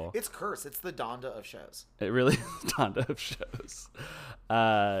awful. It's cursed. It's the Donda of shows. It really is Donda of shows.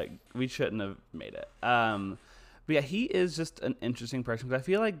 We shouldn't have made it. But yeah, he is just an interesting person, because I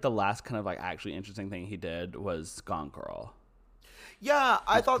feel like the last kind of like actually interesting thing he did was Gone Girl. Yeah,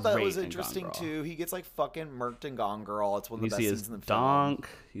 I thought that was great in interesting Gone Girl. too. He gets like fucking murked in Gone Girl. It's one of the You best see scenes his in the donk.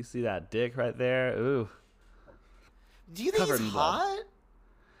 You see that dick right there. Ooh. film. Do you think Covered he's in blood. hot?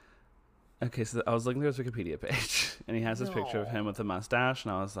 Okay, so I was looking through his Wikipedia page, and he has this picture of him with a mustache,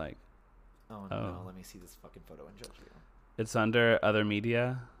 and I was like, Oh no, let me see this fucking photo and judge you. it's under other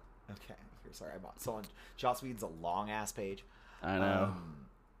media. Okay, here, sorry, I'm still on Joss Whedon's a long ass page. I know.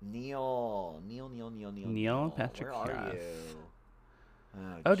 Neil Patrick where are Harris.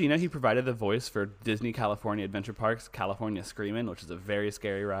 you? Oh, do you know he provided the voice for Disney California Adventure Park's California Screamin', which is a very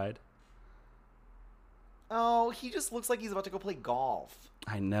scary ride? Oh, he just looks like he's about to go play golf.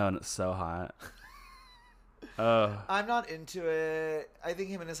 I know, and it's so hot. Oh. I'm not into it. I think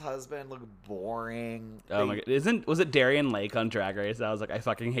him and his husband look boring. Oh my god! Was it Darian Lake on Drag Race? I was like, I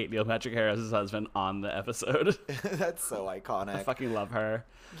fucking hate Neil Patrick Harris' husband on the episode. That's so iconic. I fucking love her.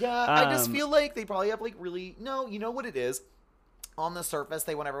 Yeah, I just feel like they probably have like really you know what it is? On the surface,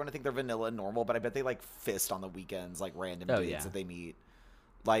 they want everyone to think they're vanilla and normal, but I bet they like fist on the weekends like random dudes that they meet.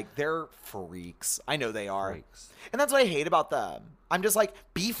 Like, they're freaks. I know they are. Freaks. And that's what I hate about them. I'm just like,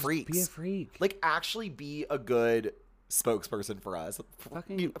 be freaks. Be a freak. Like, actually be a good spokesperson for us.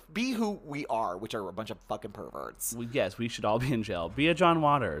 Be who we are, which are a bunch of fucking perverts. Yes, we should all be in jail. Be a John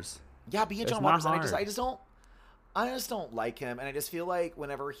Waters. Yeah, be a John not Waters. And hard. I just don't like him. And I just feel like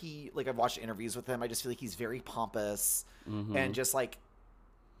whenever I've watched interviews with him, I just feel like he's very pompous and just like,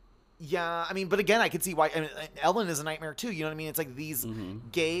 yeah, I mean, but again, I could see why. I mean, Ellen is a nightmare too. You know what I mean? It's like these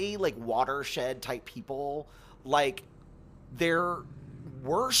gay, like watershed type people, like they're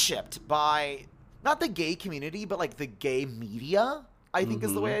worshipped by not the gay community, but like the gay media. I think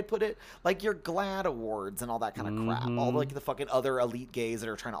is the way I'd put it. Like your GLAAD awards and all that kind of crap. All like the fucking other elite gays that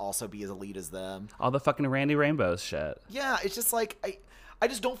are trying to also be as elite as them. All the fucking Randy Rainbows shit. Yeah, it's just like I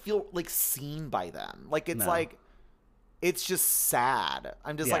just don't feel like seen by them. Like it's like. It's just sad.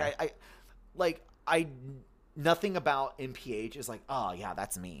 I'm just like I nothing about NPH is like, oh yeah,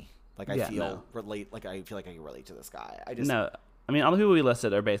 that's me. Like I feel like I can relate to this guy. I mean, all the people we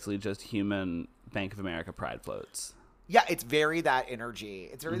listed are basically just human Bank of America pride floats. Yeah, it's very that energy.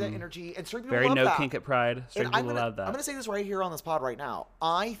 It's very that energy, and straight people Very love no that. kink at pride. Straight And people love that. I'm gonna say this right here on this pod right now.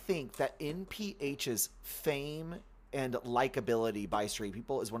 I think that NPH's fame and likability by straight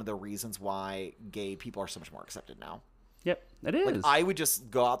people is one of the reasons why gay people are so much more accepted now. Yep, it is. Like, I would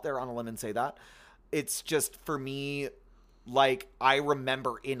just go out there on a limb and say that. It's just, for me, like, I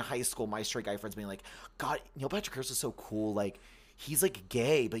remember in high school, my straight guy friends being like, God, Neil Patrick Harris is so cool. Like, he's, like,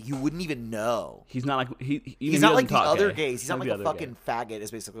 gay, but you wouldn't even know. He's not like... He's not like the other gays. He's not like a fucking faggot, is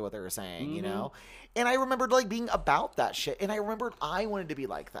basically what they were saying, you know? And I remembered, like, being about that shit. And I remembered I wanted to be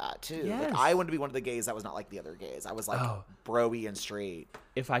like that, too. Yes. Like, I wanted to be one of the gays that was not like the other gays. I was, like, bro-y and straight.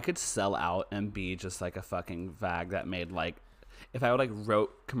 If I could sell out and be just like a fucking fag that made like... If I would like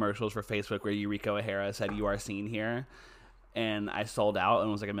wrote commercials for Facebook where Eureka O'Hara said, "You are seen here," and I sold out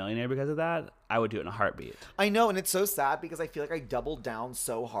and was like a millionaire because of that, I would do it in a heartbeat. I know, and it's so sad because I feel like I doubled down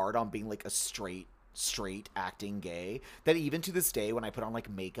so hard on being like a straight acting gay that even to this day when I put on like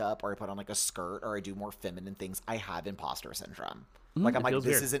makeup or I put on like a skirt or I do more feminine things, I have imposter syndrome. Like I'm like, this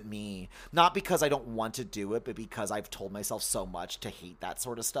weird. isn't me. Not because I don't want to do it, but because I've told myself so much to hate that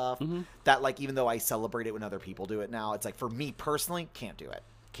sort of stuff that like even though I celebrate it when other people do it now, it's like for me personally, can't do it.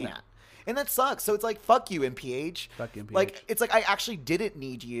 Can't. No. And that sucks. So it's like, fuck you, NPH. Fuck NPH. Like, it's like I actually didn't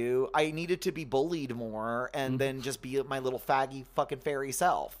need you. I needed to be bullied more and then just be my little faggy fucking fairy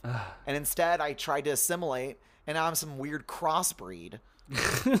self. And instead I tried to assimilate and now I'm some weird crossbreed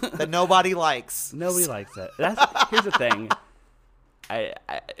that nobody likes. Nobody likes it. Here's the thing.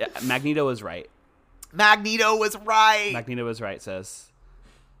 Magneto was right. Magneto was right. Magneto was right, sis.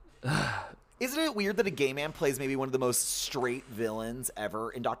 Isn't it weird that a gay man plays maybe one of the most straight villains ever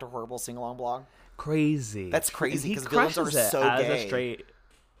in Dr. Horrible's sing-along blog? Crazy. That's crazy He because villains are crushes it so as gay. a straight.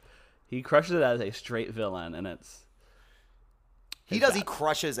 He crushes it as a straight villain, and He does. He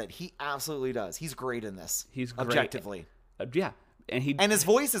crushes it. He absolutely does. He's great in this. He's great. Objectively. Yeah, and his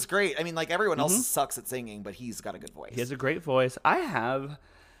voice is great. I mean, like everyone else sucks at singing, but he's got a good voice. he has a great voice. I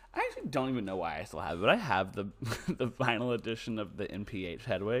actually don't even know why I still have it, but I have the the vinyl edition of the NPH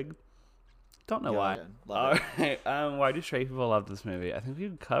Hedwig. Don't know why. Love it. All right. Why do straight people love this movie? I think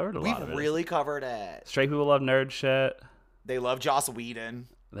we've covered a lot of it. We've really covered it. Straight people love nerd shit. They love Joss Whedon.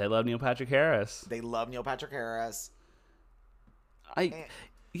 They love Neil Patrick Harris. They love Neil Patrick Harris.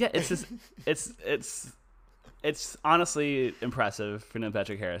 It's just it's honestly impressive for Neil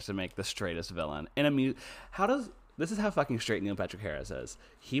Patrick Harris to make the straightest villain in a this is how fucking straight Neil Patrick Harris is.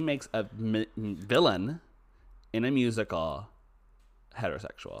 He makes a villain in a musical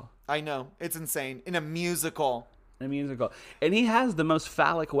heterosexual. I know. It's insane. In a musical. And he has the most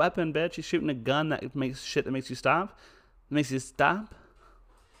phallic weapon, bitch. He's shooting a gun that makes you stop.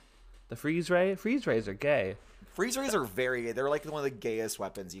 The freeze ray. Freeze rays are gay. Freeze rays are very gay. They're like one of the gayest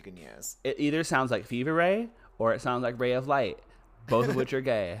weapons you can use. It either sounds like fever ray or it sounds like ray of light, both of which are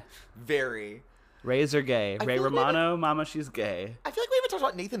gay. Very. Rays are gay. Ray feel like Romano, mama, she's gay. I feel like we haven't talked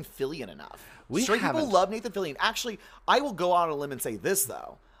about Nathan Fillion enough. We straight haven't. people love Nathan Fillion. Actually, I will go out on a limb and say this,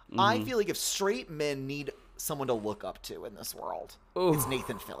 though. I feel like if straight men need someone to look up to in this world, it's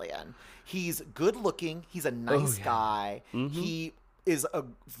Nathan Fillion. He's good looking. He's a nice guy. He is a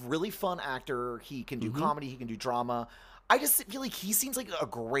really fun actor. He can do comedy. He can do drama. I just feel like he seems like a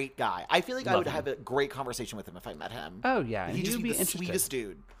great guy. I feel like I would have a great conversation with him if I met him. Oh, yeah. He'd just would be the interested. sweetest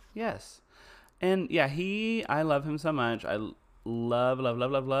dude. Yes. And yeah, I love him so much. I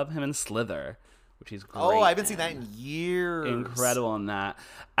love him in Slither, which he's great. Oh, I haven't seen that in years. Incredible in that.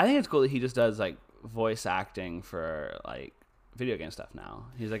 I think it's cool that he just does like voice acting for like video game stuff now.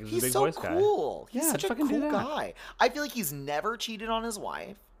 He's a big so voice guy. Cool. He's Yeah, such a fucking do cool that. guy. I feel like he's never cheated on his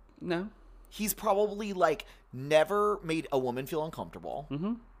wife. No. He's probably like never made a woman feel uncomfortable.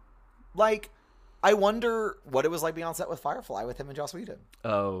 Like, I wonder what it was like being on set with Firefly with him and Joss Whedon.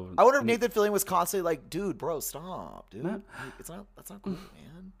 Oh. I wonder if Nathan Fillion was constantly like, "Dude, bro, stop, dude. No. That's not cool,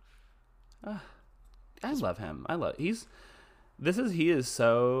 man." I love him. He is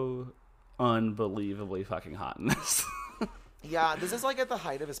so unbelievably fucking hot in this. Yeah, this is like at the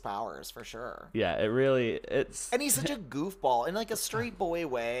height of his powers for sure. Yeah, it's And he's such a goofball in like a straight boy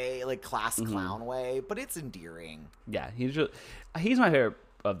way, like class clown way, but it's endearing. yeah, he's my favorite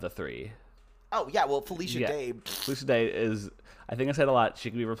of the three. Oh yeah, well Felicia Yeah. Day. Felicia Day is, I think I said a lot, she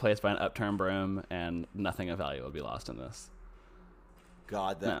could be replaced by an upturned broom and nothing of value would be lost in this.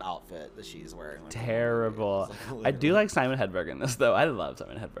 God, that outfit that she's wearing. Like, Terrible. like, I do like Simon Hedberg in this though. I love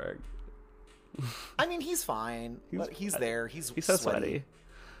Simon Hedberg. I mean, he's fine, but he's there. He's so sweaty.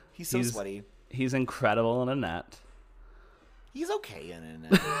 He's so sweaty. He's incredible in Annette. He's okay in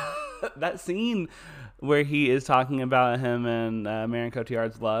it. That scene where he is talking about him and Marion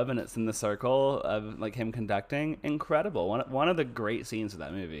Cotillard's love, and it's in the circle of like him conducting. Incredible. One of the great scenes of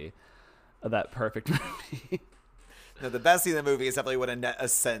that movie, of that perfect movie. No, the best scene in the movie is definitely when Annette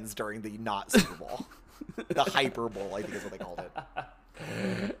ascends during the not Super Bowl. The Hyper Bowl, I think is what they called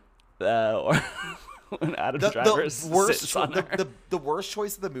it. Or when Adam Driver sits on her. The worst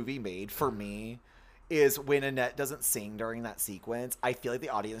choice of the movie made for me is when Annette doesn't sing during that sequence. I feel like the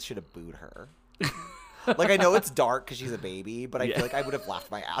audience should have booed her. Like, I know it's dark because she's a baby, but I feel like I would have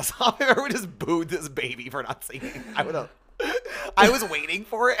laughed my ass off if I would just booed this baby for not singing. I was waiting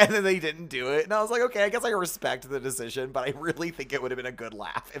for it, and then they didn't do it, and I was like, okay, I guess I respect the decision, but I really think it would have been a good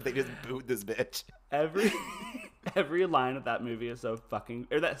laugh if they just booed this bitch. Every line of that movie is so fucking,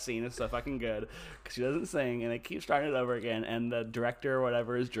 or that scene is so fucking good because she doesn't sing, and they keep starting it over again, and the director or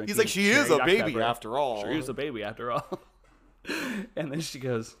whatever is drinking. He's like, she is a baby after all. She is a baby after all. And then she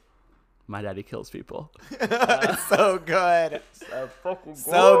goes, "My daddy kills people." It's so good. So fucking good.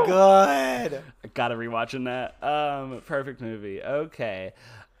 So good. I gotta rewatching that. Perfect movie. Okay.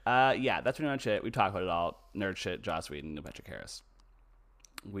 Yeah, that's pretty much it. We talked about it all. Nerd shit, Joss Whedon, Neil Patrick Harris.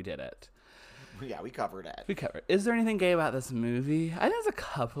 We did it. Yeah, we covered it. Is there anything gay about this movie? I think there's a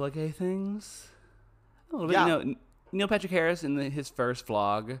couple of gay things. A little bit. Yeah. You know, Neil Patrick Harris in his first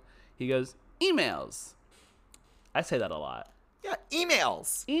vlog, he goes, "Emails." I say that a lot. Yeah,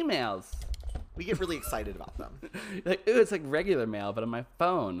 emails. Emails. We get really excited about them. Like, ooh, it's like regular mail, but on my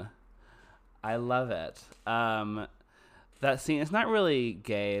phone. I love it. That scene, it's not really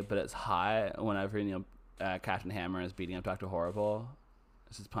gay, but it's hot whenever Captain Hammer is beating up Dr. Horrible.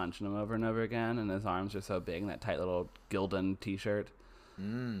 Just punching him over and over again, and his arms are so big in that tight little Gildan t-shirt.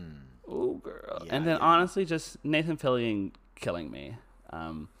 Ooh, girl. Yeah, And then yeah. honestly, just Nathan Fillion killing me.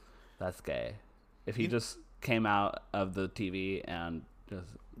 That's gay. If he just came out of the TV and just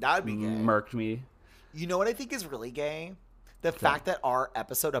That would be gay. murked me. You know what I think is really gay? The fact that our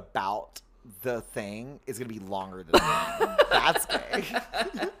episode about the thing is going to be longer than that. That's gay.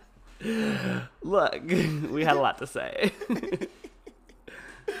 Look, we had a lot to say.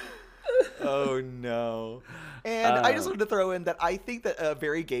 Oh, no. And I just wanted to throw in that I think that a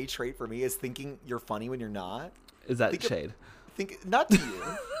very gay trait for me is thinking you're funny when you're not. Is that Think of- shade? Not to you.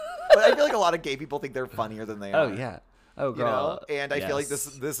 But I feel like a lot of gay people think they're funnier than they are. Oh, yeah. Oh, You girl. know? And I feel like Yes.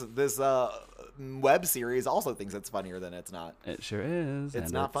 this web series also thinks it's funnier than it's not. It sure is. It's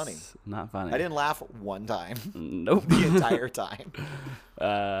and not funny. Not funny. I didn't laugh one time Nope. the entire time.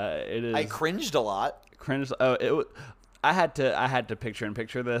 It is. I cringed a lot. Cringed. Oh, it was. I had to picture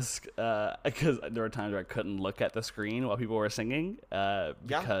this because there were times where I couldn't look at the screen while people were singing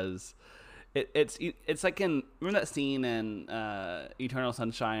because it's like in, remember that scene in Eternal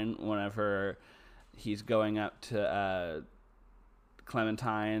Sunshine whenever he's going up to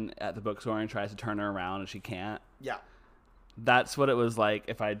Clementine at the bookstore and tries to turn her around and she can't. Yeah. That's what it was like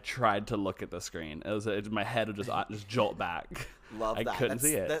if I tried to look at the screen. My head would just jolt back. Love I that. couldn't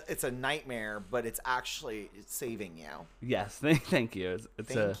see it. It's a nightmare, but it's saving you. Yes, thank you. Thank you.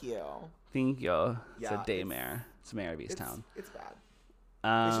 Thank you. It's Yeah, a daymare. It's Mare of It's Easttown. bad.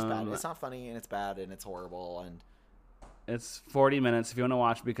 It's just bad. It's not funny, and it's bad, and it's horrible, and It's 40 minutes if you want to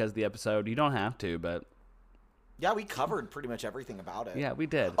watch because the episode. You don't have to, but yeah, we covered pretty much everything about it. yeah, we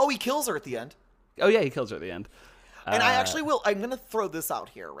did. Oh, he kills her at the end. Oh yeah, he kills her at the end. And I actually will. I'm going to throw this out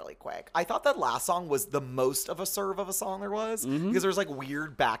here really quick. I thought that last song was the most of a serve of a song there was because there's like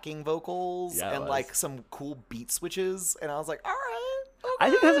weird backing vocals Yeah, it and was. like some cool beat switches. And I was like, all right. Okay. I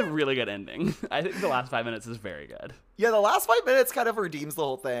think that's a really good ending. I think the last 5 minutes is very good. Yeah, the last 5 minutes kind of redeems the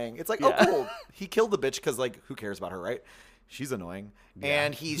whole thing. It's like, Yeah. oh, cool. He killed the bitch because, like, who cares about her, right? She's annoying. Yeah.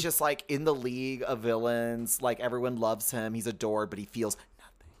 And he's just, like, in the league of villains. Like, everyone loves him. He's adored, but he feels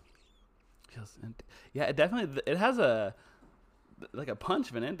nothing. Feels empty. Yeah, it definitely. It has a punch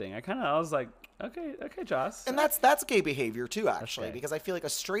of an ending. I was like, okay, Joss. And that's gay behavior, too, actually. gay. Because I feel like a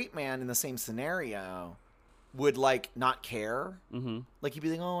straight man in the same scenario would, like, not care. Mm-hmm. Like, he'd be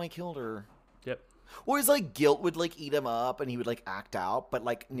like, oh, I killed her. Yep. Or his, like, guilt would, like, eat him up, and he would, like, act out. But,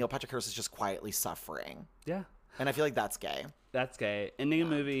 like, Neil Patrick Harris is just quietly suffering. Yeah, And I feel like that's gay. that's gay. Ending a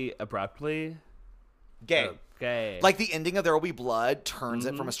movie abruptly. Gay. Gay. Like, the ending of There Will Be Blood turns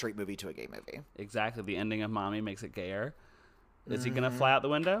Mm-hmm. it from a straight movie to a gay movie. Exactly. The ending of Mommy makes it gayer. Is he gonna fly out the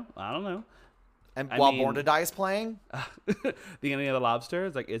window? I don't know. And I while mean- Born to Die is playing, The ending of The Lobster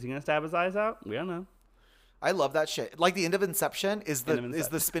is like, is he gonna stab his eyes out? We don't know. I love that shit. Like the end of Inception, is End of the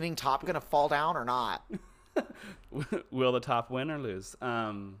Inception. spinning top gonna fall down or not? Will the top win or lose? I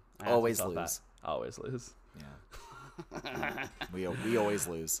asked Always myself that. lose. Always lose. Yeah. we always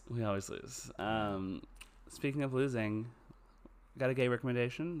lose. We always lose. Speaking of losing, got a gay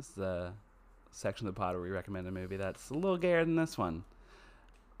recommendation. This is the section of the pod where we recommend a movie that's a little gayer than this one.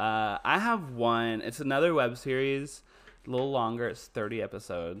 I have one. It's another web series, a little longer. It's 30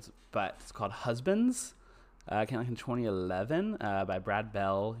 episodes, but it's called Husbands. Came out in 2011 by Brad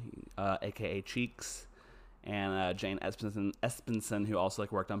Bell, aka Cheeks, and Jane Espenson, who also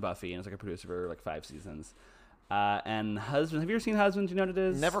like worked on Buffy and is like a producer for like 5 seasons. And Husbands. Have you ever seen Husbands? You know what it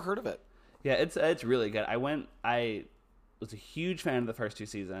is? Never heard of it. Yeah, it's really good. I was a huge fan of the first 2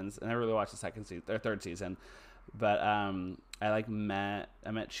 seasons, and I really watched the third season. But I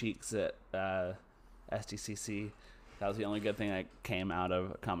met Cheeks at SDCC. That was the only good thing that came out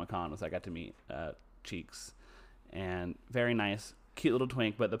of Comic-Con was I got to meet Cheeks, and very nice, cute little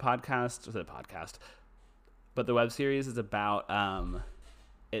twink. But the web series is about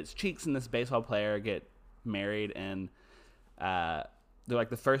it's Cheeks and this baseball player get married, and they're like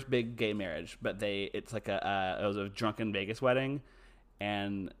the first big gay marriage, but it's like it was a drunken Vegas wedding,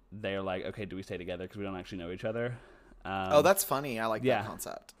 and they're like, okay, do we stay together because we don't actually know each other? Oh, that's funny. I like yeah. that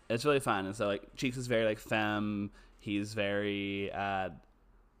concept. It's really fun. And so like Cheeks is very like femme. He's very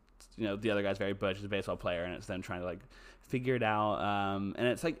the other guy's very butch. He's a baseball player, and it's them trying to like figure it out. And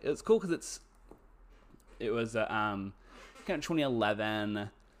it's like it's cool because it was kind of 2011,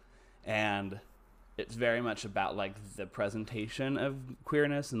 and it's very much about like the presentation of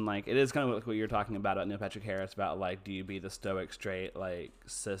queerness, and like it is kind of like what you're talking about Neil Patrick Harris about like, do you be the stoic straight like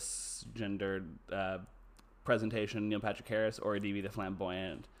cisgendered presentation Neil Patrick Harris, or do you be the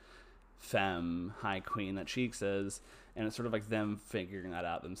flamboyant femme high queen that Cheeks is? And it's sort of like them figuring that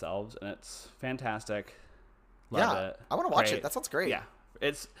out themselves, and it's fantastic. Love Yeah, it. I want to watch Great. it. That sounds great. Yeah,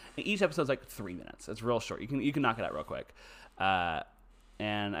 it's each episode's like 3 minutes. It's real short. You can knock it out real quick.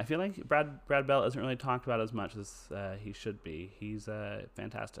 And I feel like Brad Bell isn't really talked about as much as he should be. He's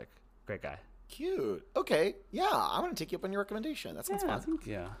fantastic. Great guy. Cute. Okay. Yeah, I'm going to take you up on your recommendation. That sounds fun. Thank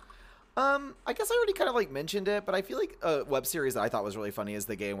you. I guess I already kind of like mentioned it, but I feel like a web series that I thought was really funny is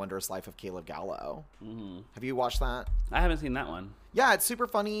The Gay and Wondrous Life of Caleb Gallo. Mm-hmm. Have you watched that? I haven't seen that one. Yeah, it's super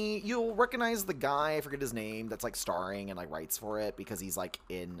funny. You'll recognize the guy, I forget his name, that's like starring and like writes for it because he's like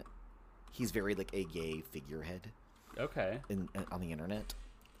he's very like a gay figurehead Okay. on the internet.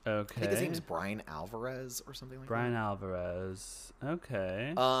 Okay. I think his name's Brian Alvarez or something like Brian that. Alvarez.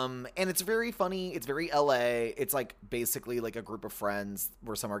 Okay. And it's very funny. It's very LA. It's like basically like a group of friends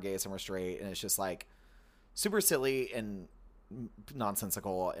where some are gay, some are straight, and it's just like super silly and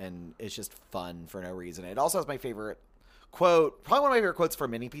nonsensical, and it's just fun for no reason. It also has my favorite quote, probably one of my favorite quotes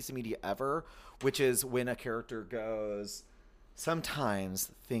from any piece of media ever, which is when a character goes,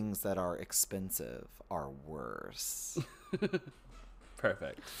 "Sometimes things that are expensive are worse."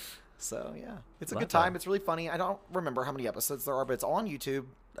 Perfect. So yeah, it's a Love good time. that. It's really funny. I don't remember how many episodes there are, but it's all on YouTube.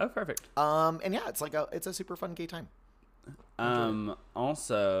 Oh, perfect. And yeah, it's a super fun gay time.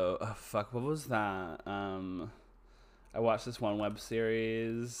 Also, oh, fuck, what was that? I watched this one web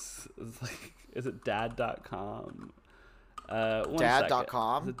series. It's like, is it dad.com?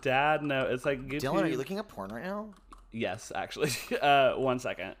 Dad.com? Is it dad? No, it's like YouTube. Dylan, are you looking at porn right now? Yes, actually. 1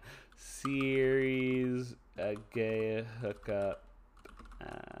 second. Series, gay hookup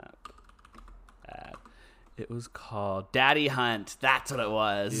app. It was called Daddy Hunt. That's what it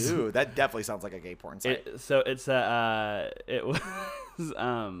was. Ooh, that definitely sounds like a gay porn site. It was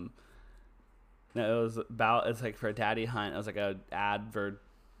no, it was about, it's like for a Daddy Hunt. It was like a advert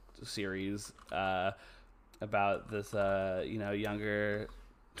series about this younger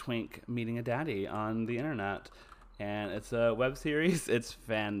twink meeting a daddy on the internet. And it's a web series. It's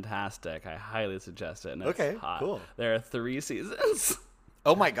fantastic. I highly suggest it. And it's Okay, hot. cool. There are 3 seasons.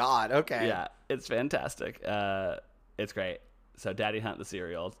 Oh my god, okay. Yeah, it's fantastic. It's great. So Daddy Hunt the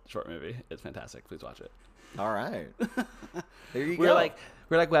Serial short movie. It's fantastic. Please watch it. All right. There you We're go.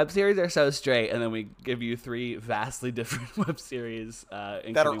 like web series are so straight, and then we give you 3 vastly different web series That are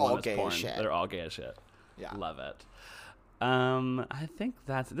including all one that's gay as porn. shit. That are all gay as shit. Yeah. Love it. I think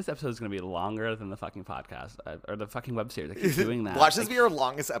this episode is going to be longer than the fucking podcast or the fucking web series. I keep doing that. Watch this be your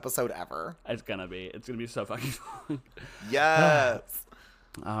longest episode ever. It's gonna be so fucking long. Yes.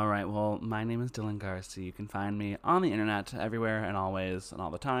 All right. Well, my name is Dylan Garcia. You can find me on the internet everywhere and always and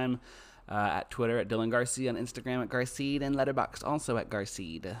all the time. At Twitter at Dylan Garcia, on Instagram at Garceed, and Letterboxd also at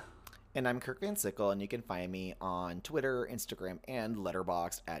Garceed. And I'm Kirk Van Sickle, and you can find me on Twitter, Instagram, and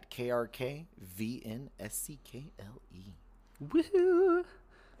Letterboxd at KRKVNSCKLE. Woohoo!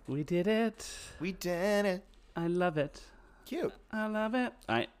 We did it. We did it. I love it. Cute. I love it.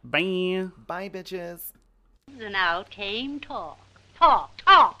 All right. Bye. Bye, bitches. And out came talk. Talk,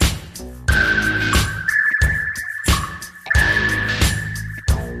 talk.